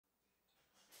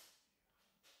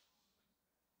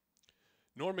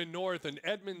Norman North and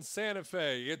Edmond Santa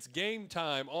Fe. It's game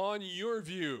time on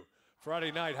Yurview.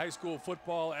 Friday night high school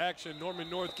football action. Norman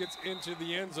North gets into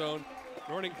the end zone.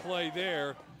 Running play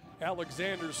there.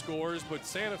 Alexander scores, but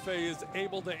Santa Fe is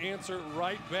able to answer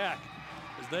right back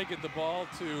as they get the ball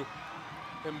to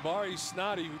Mbari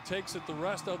Snoddy, who takes it the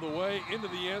rest of the way into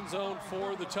the end zone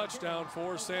for the touchdown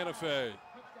for Santa Fe.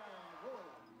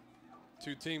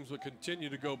 Two teams will continue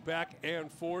to go back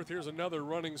and forth. Here's another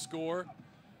running score.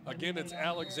 Again, it's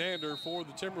Alexander for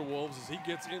the Timberwolves as he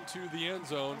gets into the end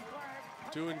zone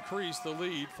to increase the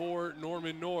lead for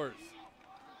Norman North.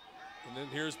 And then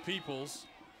here's Peoples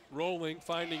rolling,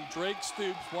 finding Drake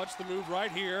Stoops. Watch the move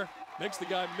right here. Makes the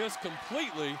guy miss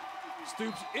completely.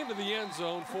 Stoops into the end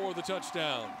zone for the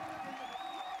touchdown.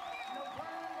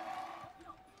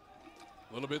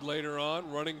 A little bit later on,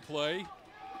 running play.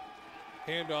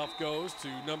 Handoff goes to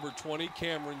number 20,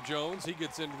 Cameron Jones. He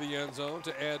gets into the end zone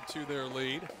to add to their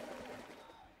lead.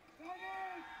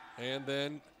 And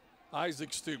then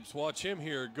Isaac Stoops. Watch him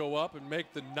here go up and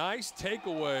make the nice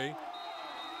takeaway.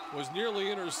 Was nearly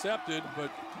intercepted,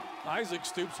 but Isaac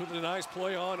Stoops with a nice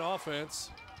play on offense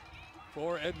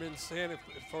for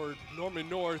for Norman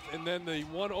North. And then the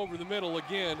one over the middle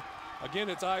again. Again,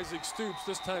 it's Isaac Stoops.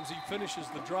 This time he finishes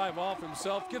the drive off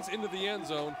himself, gets into the end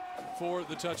zone for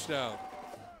the touchdown.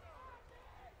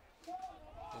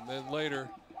 And then later,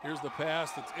 here's the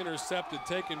pass that's intercepted,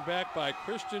 taken back by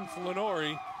Christian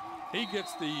Flanori. He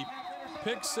gets the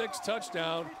pick six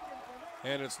touchdown,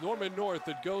 and it's Norman North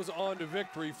that goes on to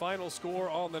victory. Final score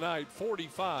on the night,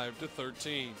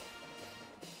 45-13.